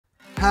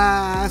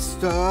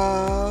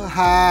Hasta,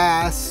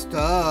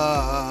 hasta,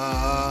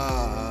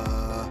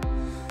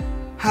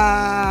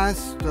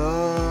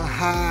 hasta,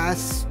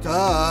 hasta.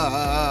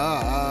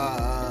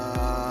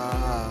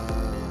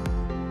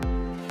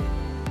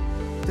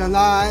 The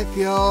life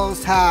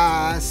feels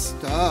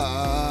hasta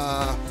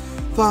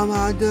from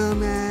a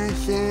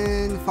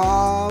dimension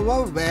far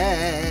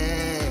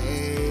away.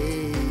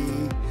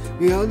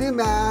 Feel the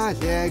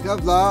magic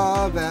of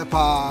love and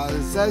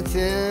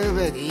positivity.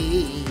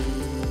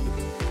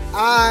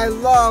 I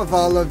love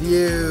all of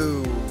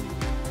you,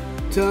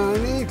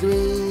 turning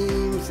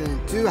dreams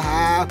into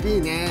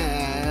happiness,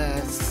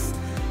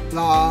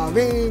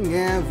 loving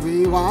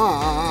everyone,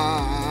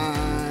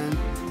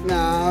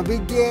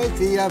 navigate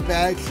the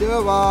adventure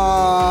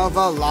of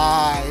a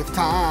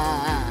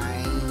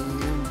lifetime,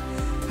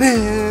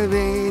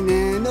 living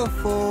in the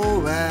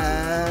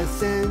forest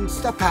since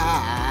the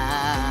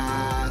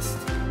past.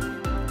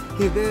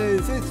 He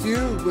visits you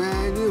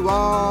when you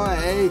are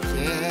a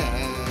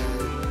kid.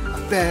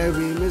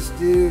 Very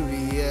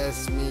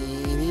mysterious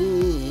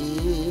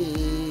meaning.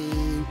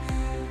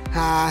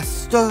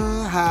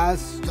 Hasta,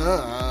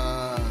 hasta,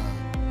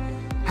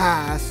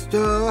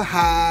 hasta,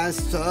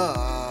 hasta.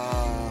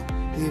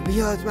 He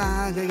reveals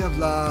magic of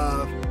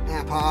love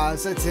and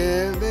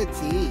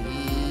positivity.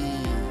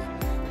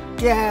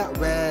 Get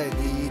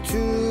ready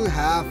to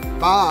have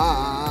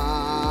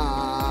fun.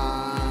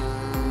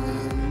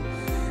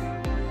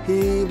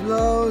 He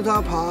blows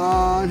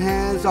upon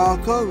his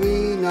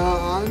ocarina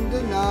on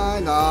the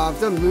night of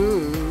the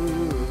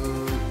moon.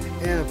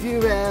 If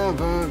you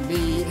ever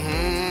meet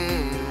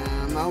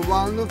him, a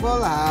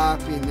wonderful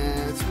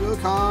happiness will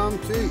come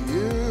to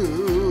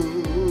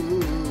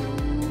you.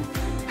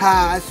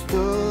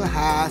 Hasta,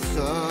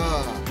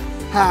 hasta,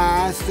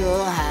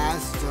 hasta,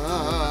 hasta.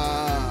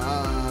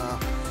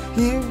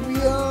 He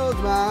reveals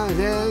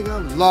magic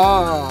of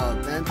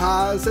love and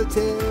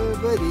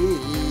positivity.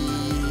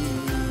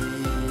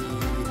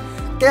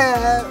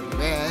 Get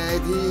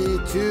ready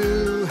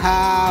to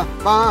have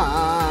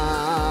fun.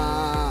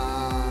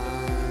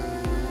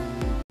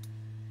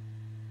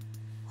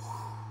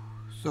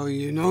 So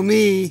you know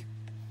me.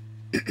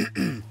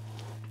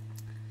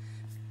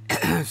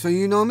 So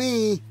you know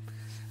me.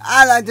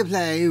 I like to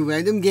play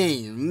random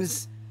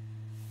games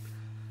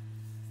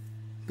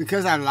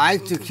because I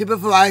like to keep a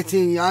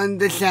variety on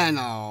the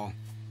channel.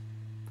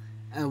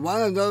 And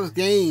one of those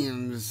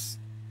games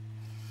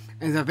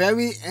is a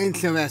very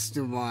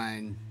interesting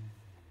one.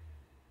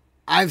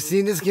 I've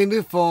seen this game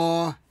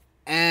before,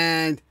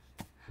 and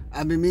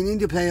I've been meaning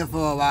to play it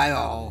for a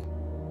while.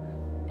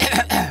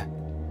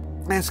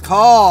 It's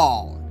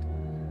called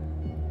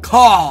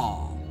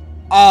Call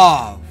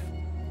of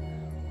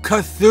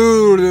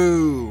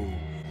Cthulhu.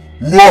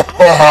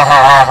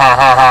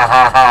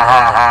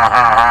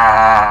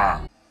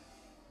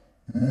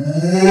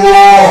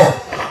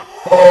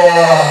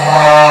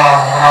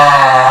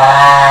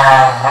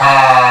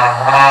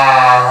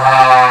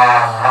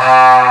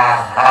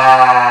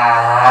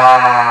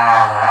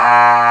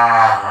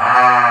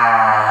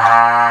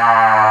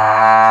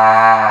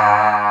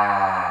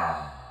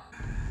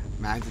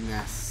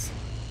 Madness.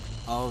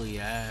 Oh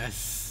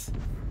yes.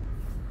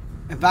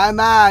 If I'm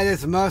mad,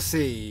 it's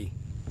mercy.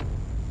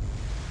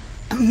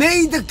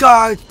 May the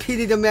gods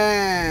pity the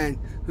man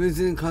whose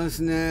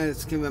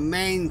unconsciousness can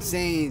remain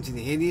sane to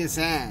the hideous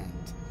end.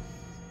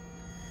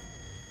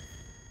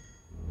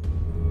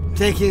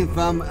 Taken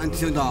from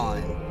until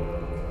dawn.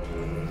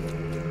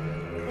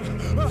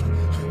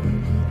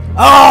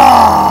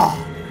 Ah!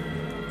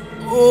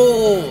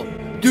 Oh!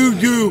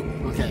 Doo-doo!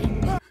 Okay.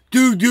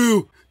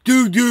 Doo-doo!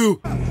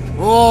 Doo-doo!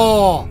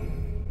 Oh!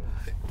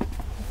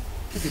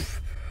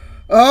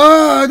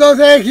 Oh, no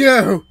thank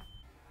you!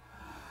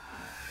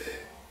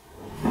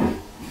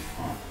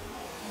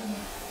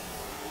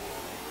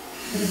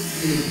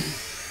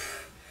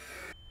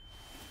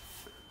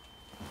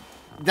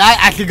 That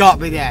actually got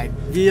me dead.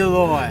 Dear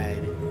Lord.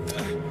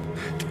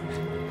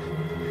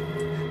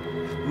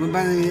 We're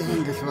about to get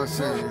English for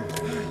soon.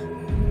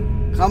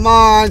 Come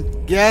on,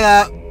 get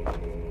up.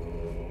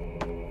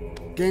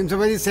 Game's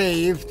already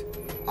saved.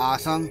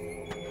 Awesome.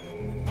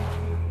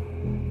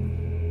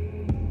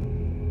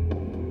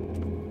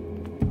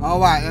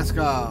 Alright, let's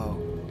go.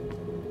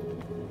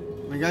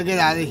 We gotta get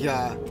out of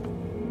here.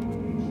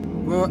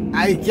 Well,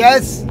 I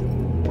guess...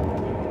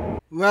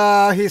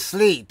 Well, he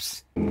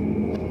sleeps.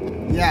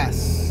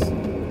 Yes.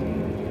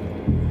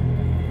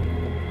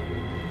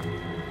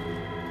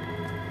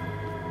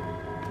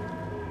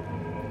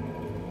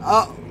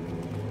 Oh.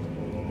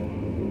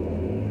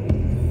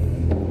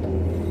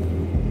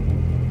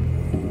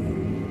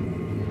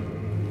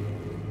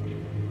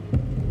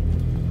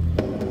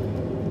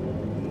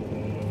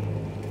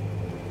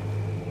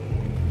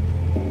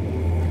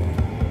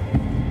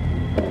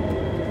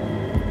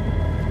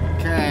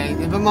 Okay,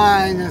 never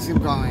mind, let's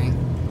keep going.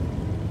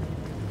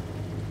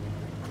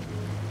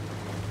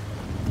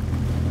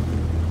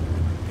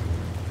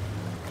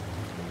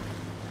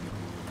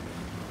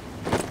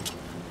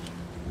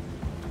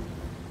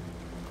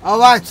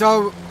 Alright,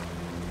 so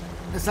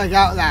it's like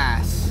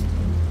Outlast.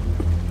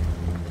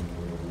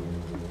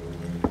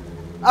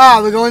 Ah,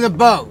 we're going to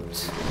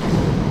boat.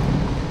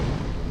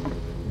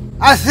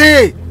 I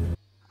see!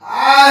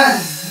 I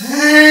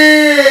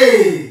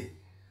see!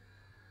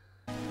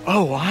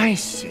 Oh, I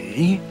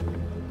see.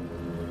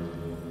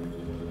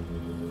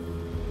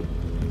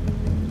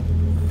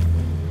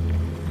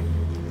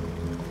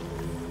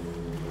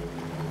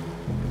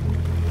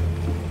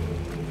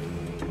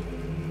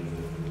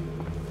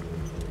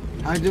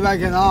 How do I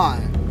get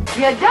on?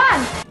 You're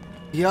done!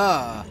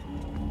 Yeah.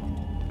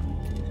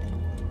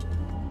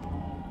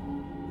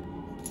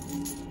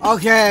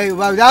 Okay,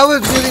 well that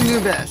was really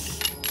Nubis.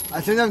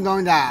 I should have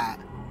known that.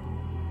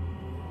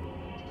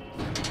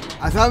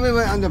 I thought we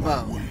went on the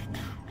boat.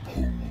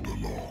 Hold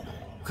along.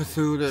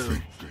 Cthulhu.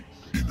 Fate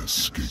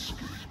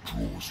inescapably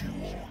draws you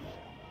on.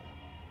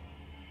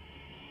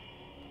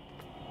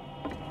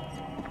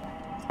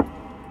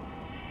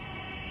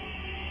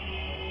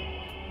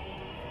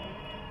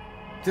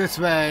 This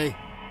way.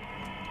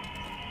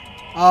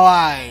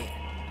 Alright.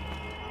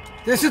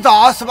 This is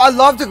awesome. I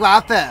love the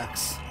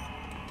graphics.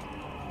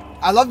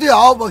 I love the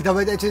artwork that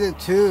went into it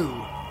too.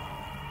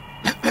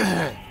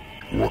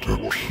 What a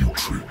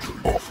putrid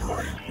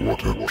offering.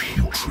 What a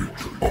putrid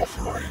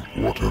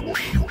offering. What a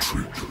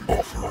putrid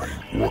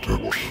offering. What a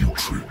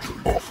putrid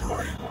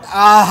offering.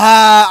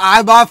 Aha!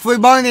 I bought free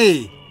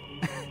money.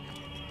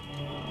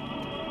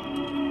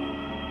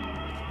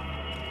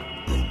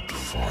 Don't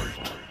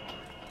fight.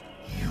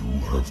 You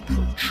have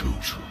been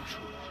chosen.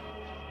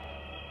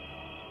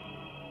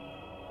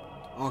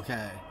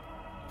 Okay.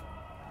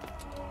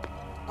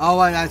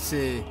 Alright, let's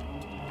see.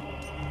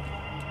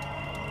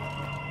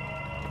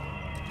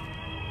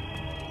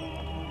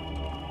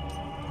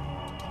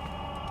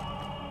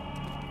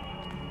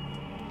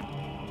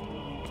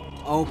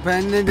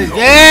 Opening the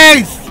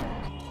gates!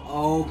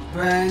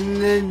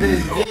 Opening the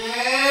gates!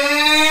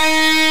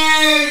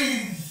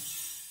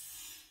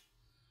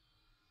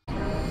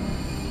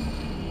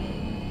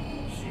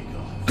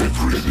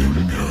 Everything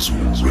has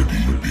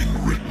already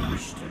been written.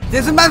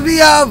 This reminds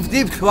me of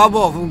Deep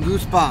Trouble from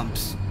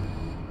Goosebumps.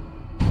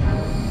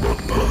 But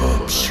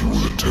perhaps you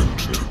will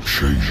attempt to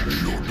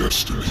change your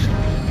destiny.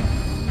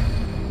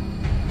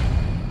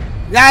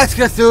 That's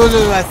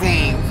Cthulhu, I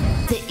think.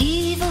 The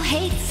evil,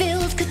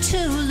 hate-filled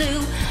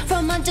Cthulhu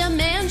from a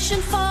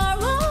dimension far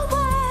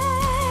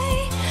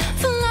away,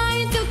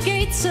 flying through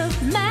gates of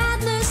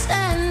madness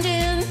and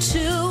into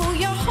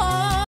your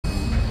heart.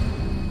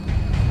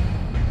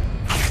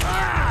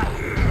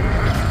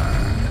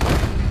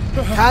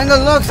 Kinda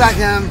looks like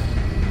him.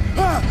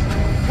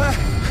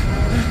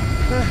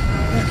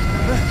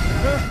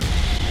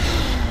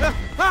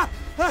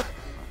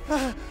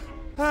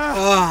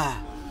 Ugh,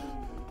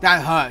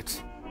 that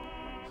hurts.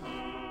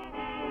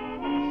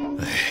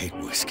 I hate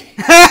whiskey.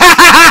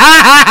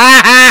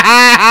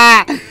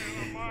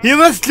 He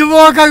wants to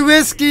work on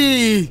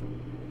whiskey.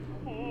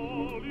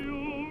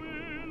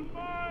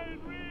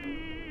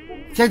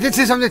 Okay, this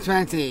is from the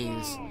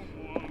 20s.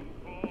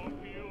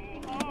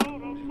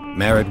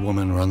 Married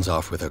woman runs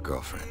off with her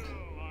girlfriend.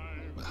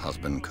 The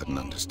husband couldn't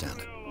understand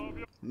it.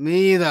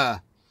 Me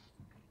either.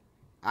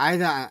 I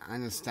don't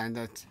understand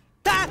it.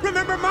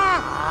 Remember,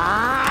 Mom!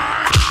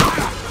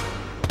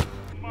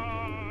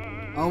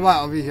 Oh,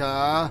 what, over here?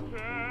 A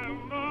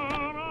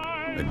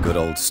good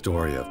old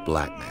story of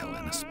blackmail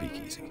in a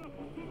speakeasy.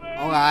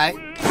 Alright.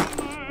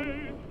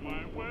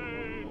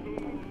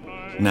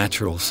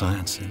 Natural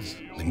sciences,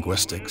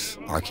 linguistics,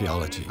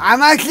 archaeology.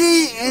 I'm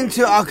actually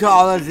into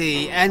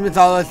archaeology and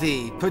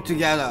mythology put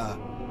together.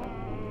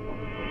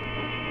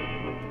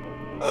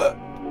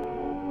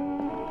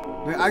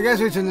 Wait, I guess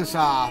we turn this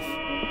off.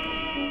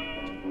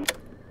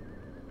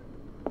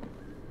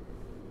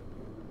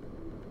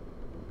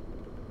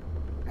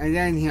 And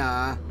then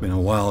here. Been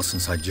a while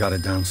since I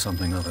jotted down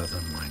something other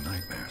than my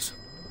nightmares.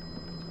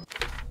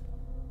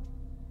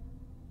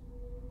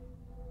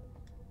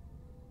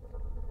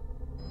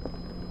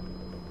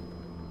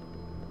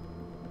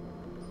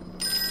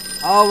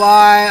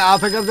 Alright, I'll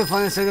pick up the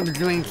phone instead of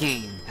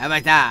drinking. How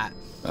about that?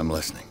 I'm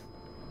listening.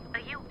 Are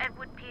you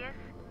Edward Pierce?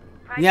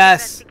 Private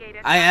Yes,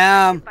 investigator I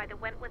am. by the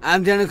Wentworth-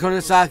 I'm Daniel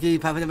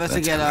Kurosaki, private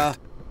investigator.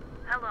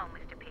 Hello,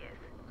 Mr. Pierce.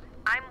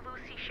 I'm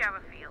Lucy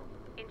Sherifield,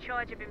 in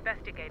charge of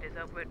investigators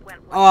over at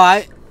Wentworth.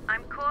 Alright.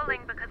 I'm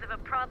calling because of a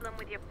problem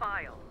with your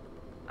file.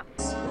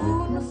 A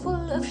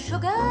Spoonful of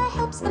sugar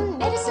helps the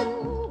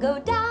medicine go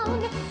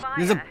down. fire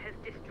a- has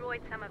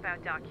destroyed some of our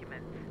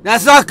documents.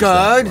 That's not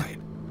good. Right.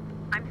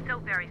 I'm so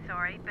very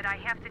sorry, but I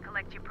have to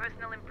collect your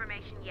personal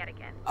information yet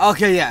again.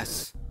 Okay,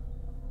 yes.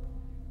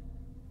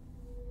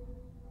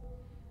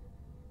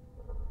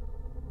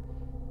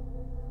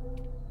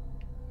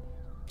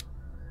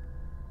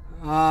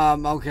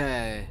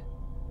 Okay.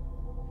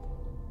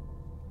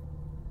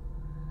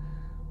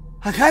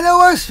 I kinda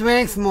want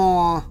strength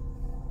more.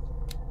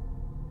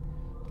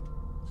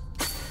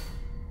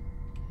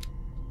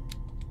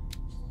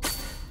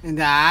 And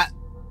that.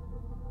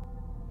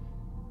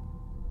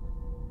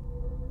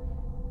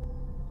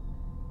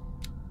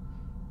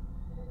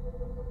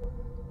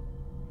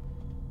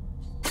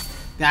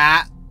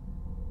 That.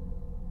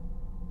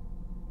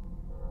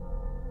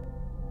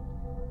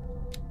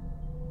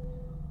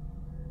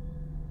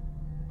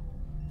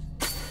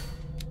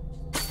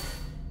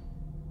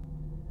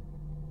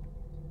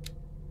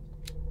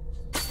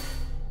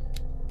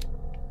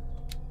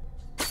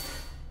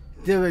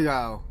 There we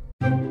go.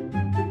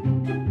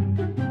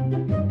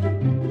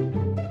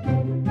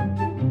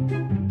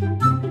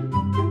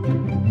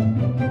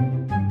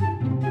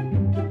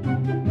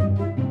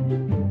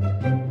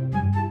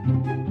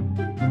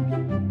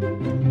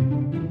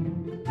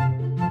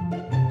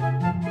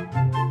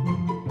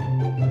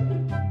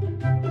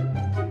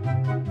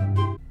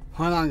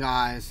 Hold on,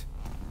 guys.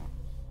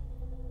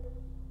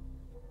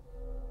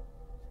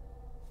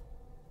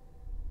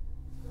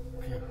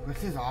 Okay,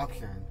 what's this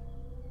option?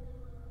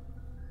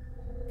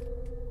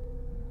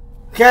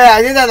 Okay,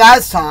 I did that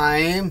last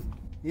time.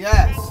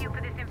 Yes. Thank you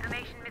for this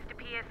information, Mr.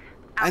 Pierce.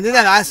 I did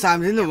that last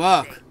time. It didn't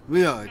work.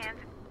 Weird. And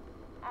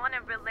on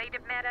a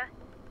related matter,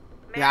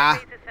 may Yeah. I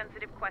raise a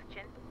sensitive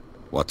question?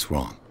 What's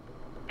wrong?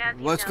 As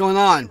you What's know, going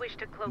on, we wish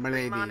to my closely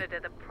lady? monitor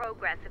the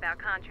progress of our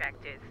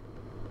contractors.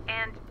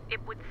 And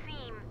it would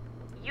seem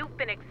you've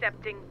been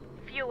accepting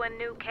fewer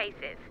new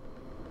cases.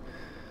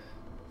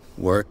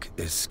 Work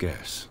is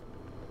scarce.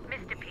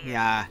 Mr. Pierce,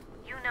 Yeah.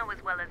 you know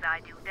as well as I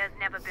do, there's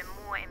never been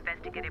more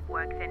investigative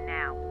work than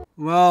now.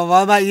 Well,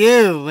 what about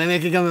you? When I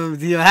can come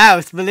to your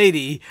house, my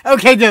lady.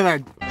 Okay,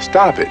 Dylan.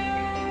 Stop it.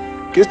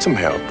 Get some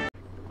help.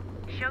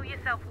 Show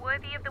yourself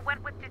worthy of the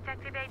Wentworth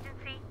Detective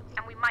Agency,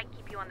 and we might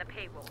keep you on the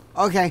payroll.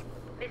 Okay.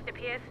 Mr.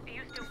 Pierce,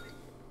 you still...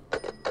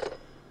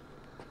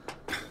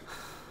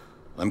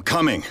 I'm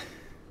coming.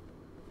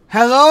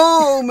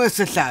 Hello,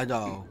 Mr.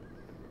 Shadow.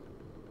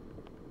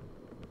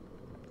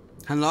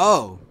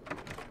 Hello.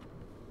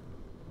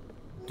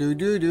 Do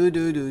do do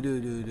do do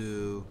do do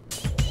do.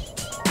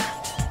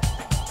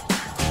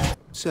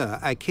 Sir,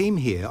 I came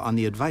here on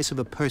the advice of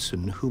a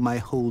person whom I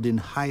hold in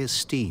high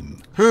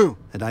esteem. Who?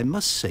 And I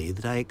must say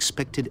that I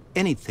expected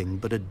anything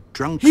but a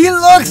drunken He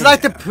looks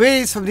like the mayor.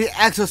 priest from The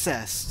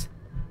Exorcist.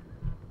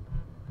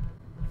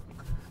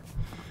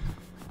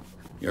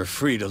 You're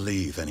free to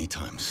leave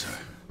anytime, sir.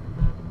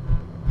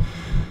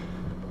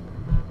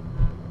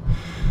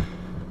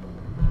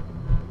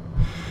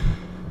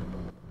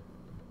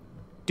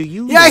 Do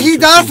you Yeah, know he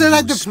to does whom look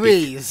like you the speak?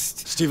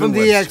 priest Stephen from The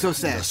Webster,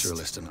 Exorcist.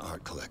 industrialist and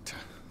art collector.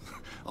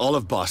 All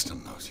of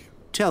Boston knows you.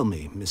 Tell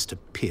me, Mr.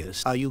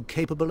 Pierce, are you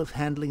capable of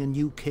handling a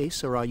new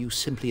case, or are you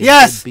simply a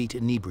Yes! deadbeat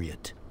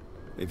inebriate?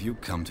 If you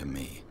come to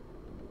me,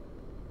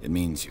 it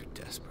means you're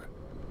desperate.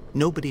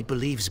 Nobody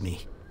believes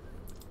me.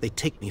 They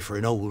take me for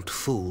an old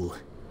fool.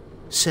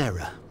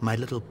 Sarah, my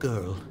little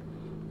girl,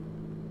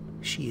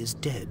 she is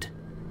dead.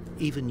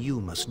 Even you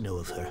must know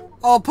of her.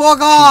 Oh, poor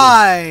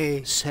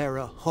guy.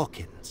 Sarah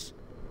Hawkins.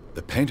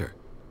 The painter?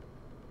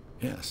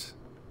 Yes.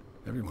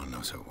 Everyone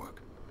knows her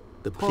work.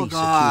 The Poor police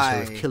accuse her guy.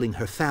 of killing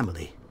her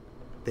family.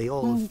 They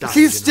all died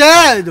She's in a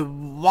fire. dead.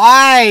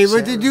 Why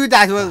would you Sarah, do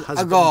that her to a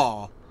husband,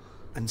 girl?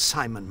 And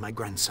Simon, my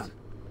grandson.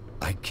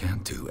 I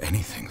can't do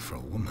anything for a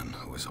woman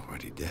who is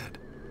already dead.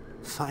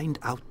 Find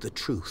out the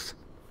truth.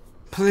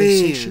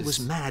 Please. They say she was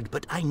mad,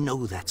 but I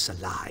know that's a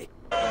lie.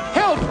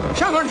 Help!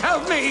 Someone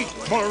help me!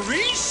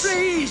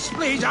 Maurice?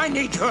 Please, I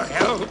need your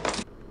help.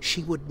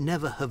 She would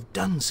never have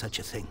done such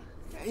a thing.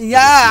 Yeah,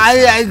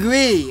 I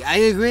agree. I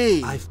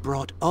agree. I've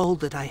brought all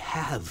that I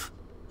have.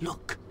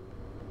 Look.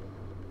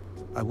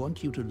 I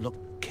want you to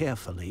look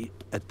carefully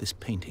at this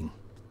painting.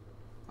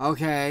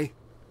 Okay.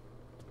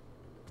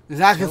 Is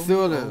that Tell me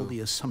all the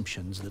Cthulhu?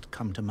 assumptions that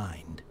come to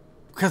mind.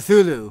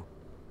 Cthulhu.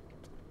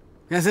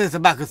 Yes, it's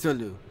about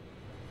Cthulhu.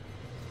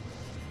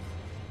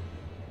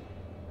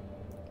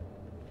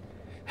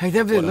 He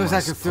definitely What am looks I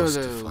like supposed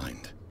to Cthulhu.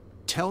 find?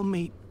 Tell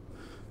me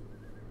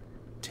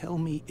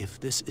if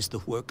this is the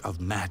work of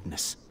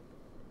madness.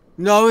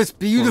 No, it's Or if,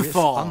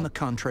 beautiful. on the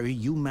contrary,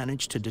 you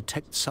manage to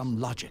detect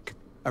some logic,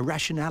 a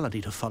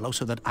rationality to follow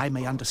so that I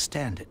may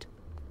understand it.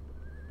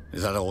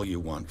 Is that all you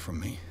want from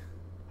me?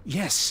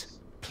 Yes,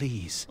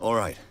 please. All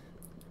right.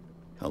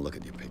 I'll look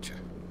at your picture.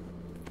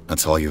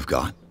 That's all you've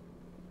got?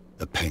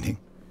 The painting?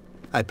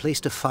 I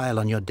placed a file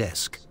on your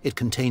desk. It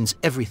contains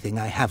everything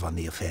I have on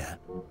the affair.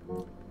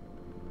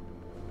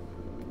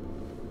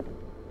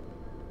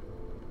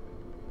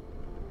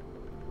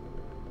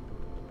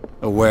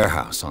 A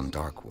warehouse on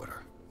Darkwater.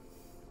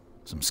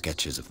 Some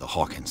sketches of the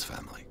Hawkins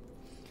family.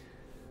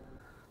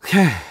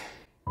 Okay.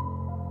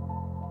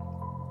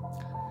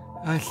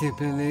 I keep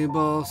the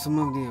label, some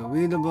of them are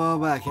readable,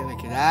 but I can't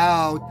make it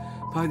out.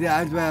 Part of the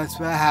address,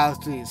 warehouse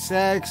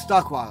 36,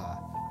 Darkwater.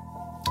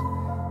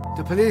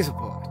 The police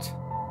report.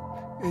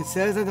 It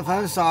says that the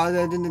fire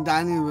started in the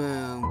dining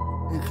room.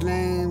 It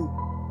claimed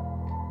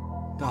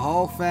the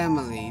whole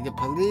family. The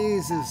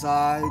police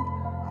inside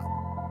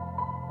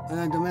on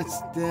a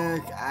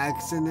domestic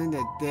accident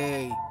that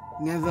day.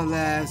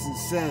 Nevertheless,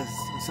 insist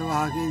Sarah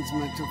Hawkins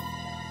mental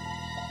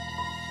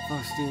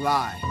first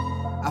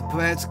DUI. A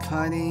press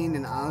cutting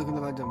an article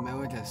about the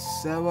marriage of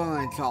Sarah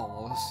and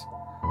Charles,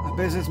 a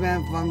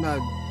businessman from the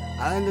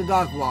island of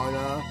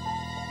Darkwater.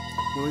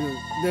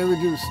 They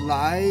reduced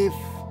life.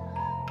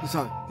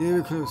 They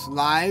reduced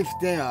life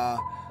there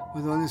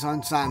with only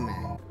son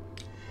Simon.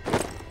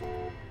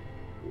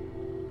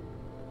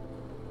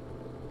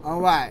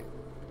 Alright,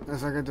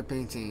 let's look at the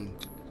painting.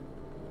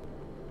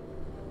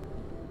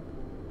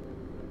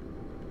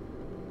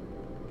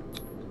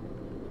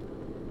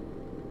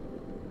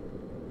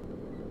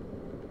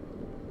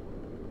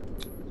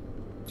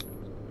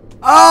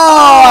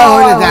 Oh,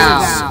 hold it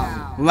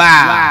down.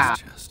 Wow.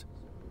 Chest.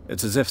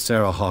 It's as if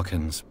Sarah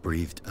Hawkins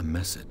breathed a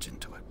message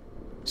into it.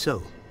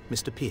 So,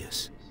 Mr.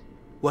 Pierce,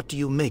 what do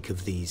you make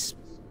of these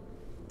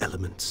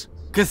elements?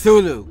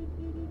 Cthulhu.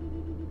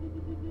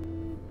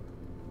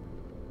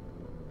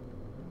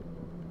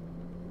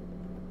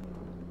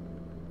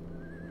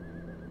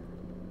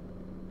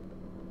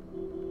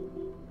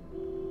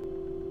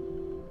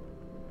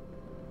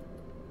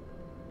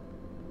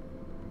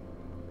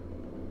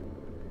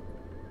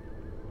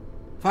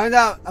 Find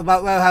out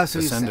about Warehouse The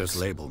 36. sender's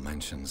label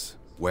mentions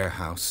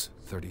Warehouse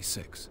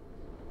 36.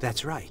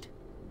 That's right.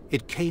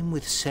 It came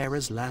with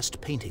Sarah's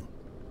last painting.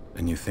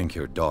 And you think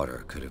your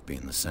daughter could have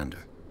been the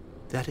sender?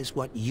 That is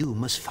what you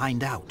must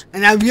find out.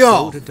 And I'm Go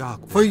yo to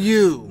Darkwater. for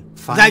you.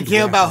 'Cause Find I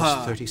care about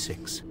Warehouse her.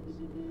 36.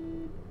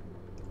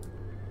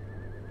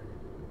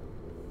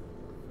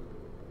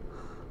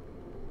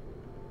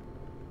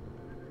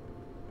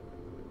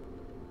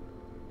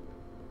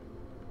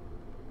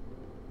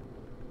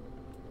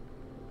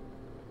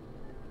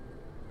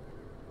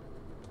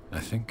 I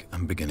think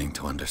I'm beginning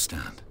to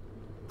understand.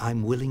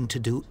 I'm willing to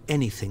do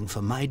anything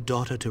for my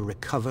daughter to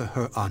recover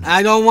her honor.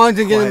 I don't want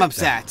to get him Quiet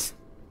upset.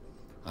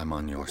 I'm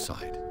on your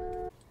side.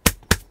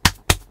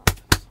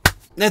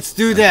 Let's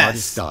do An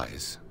artist this.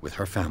 dies with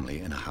her family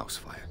in a house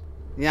fire.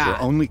 Yeah.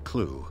 Your only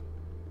clue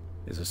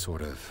is a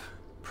sort of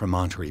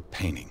promontory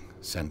painting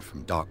sent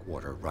from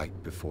Darkwater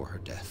right before her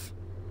death.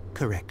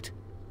 Correct.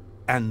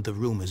 And the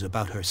rumors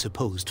about her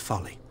supposed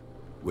folly.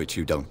 Which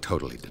you don't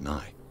totally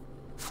deny.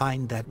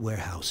 Find that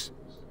warehouse.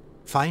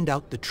 Find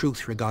out the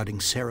truth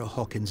regarding Sarah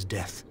Hawkins'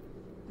 death.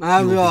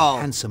 I You will will.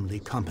 be handsomely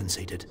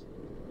compensated.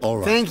 All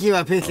right. Thank you, I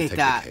I'll appreciate take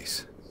that. the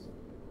case.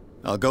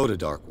 I'll go to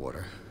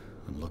Darkwater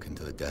and look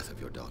into the death of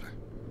your daughter.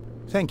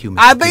 Thank you, Mr.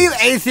 I bet you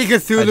Pierce. AC I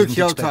Cthulhu didn't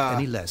killed expect her.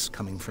 any less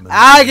coming from a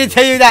I can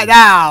tell you that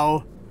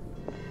now.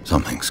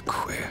 Something's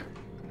queer.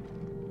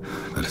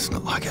 But it's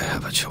not like I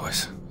have a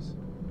choice.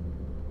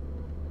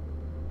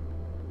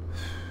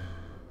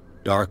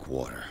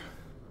 Darkwater.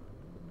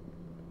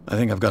 I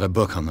think I've got a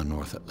book on the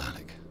North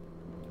Atlantic.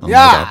 I'll no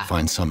Yeah. doubt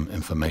find some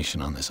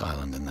information on this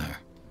island in there.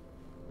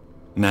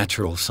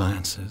 Natural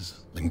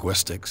sciences,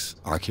 linguistics,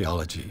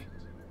 archaeology.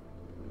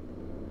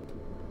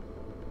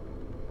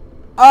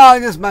 Oh,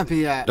 this might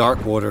be it.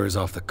 Darkwater is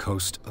off the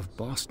coast of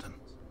Boston.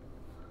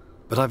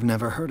 But I've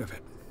never heard of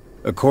it.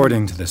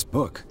 According to this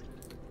book,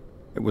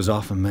 it was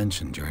often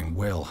mentioned during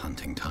whale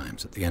hunting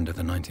times at the end of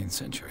the 19th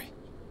century.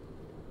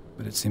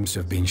 But it seems to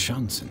have been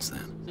shunned since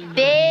then.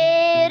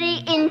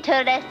 Very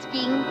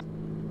interesting.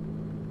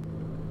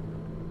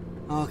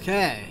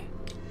 Okay.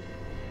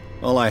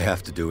 All I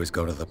have to do is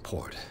go to the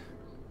port.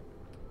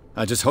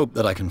 I just hope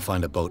that I can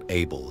find a boat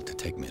able to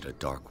take me to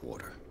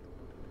Darkwater.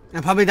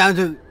 And probably down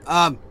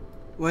to,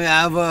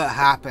 whatever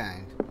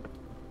happened.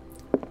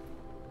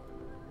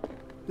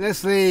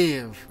 Let's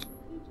leave.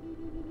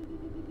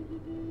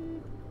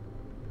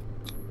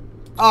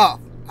 Oh,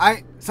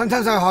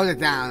 sometimes I hold it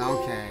down,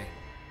 okay.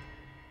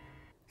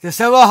 The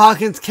Sarah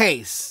Hawkins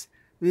case.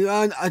 We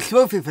earned a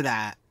trophy for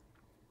that.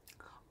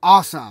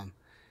 Awesome.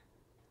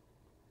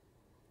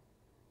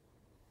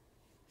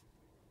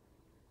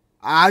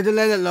 I have to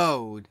let it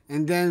load,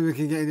 and then we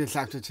can get into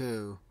chapter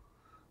 2.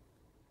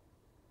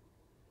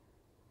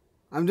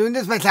 I'm doing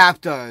this by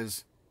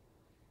chapters.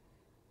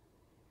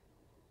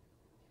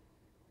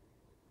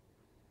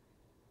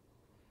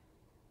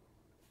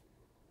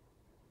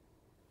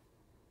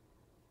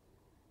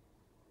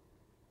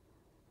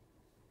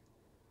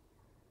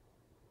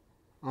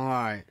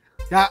 Alright.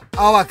 Yeah,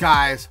 alright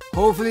guys.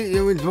 Hopefully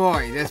you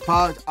enjoy this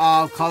part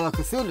of Call of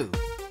Cthulhu.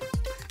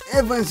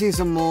 If you want to see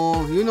some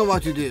more, you know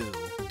what to do.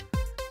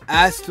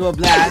 Ask to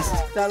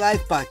blast the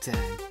like button.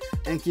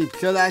 And keep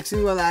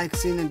chillaxing,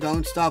 relaxing, and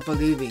don't stop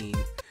believing.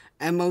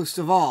 And most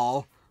of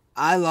all,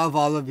 I love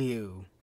all of you.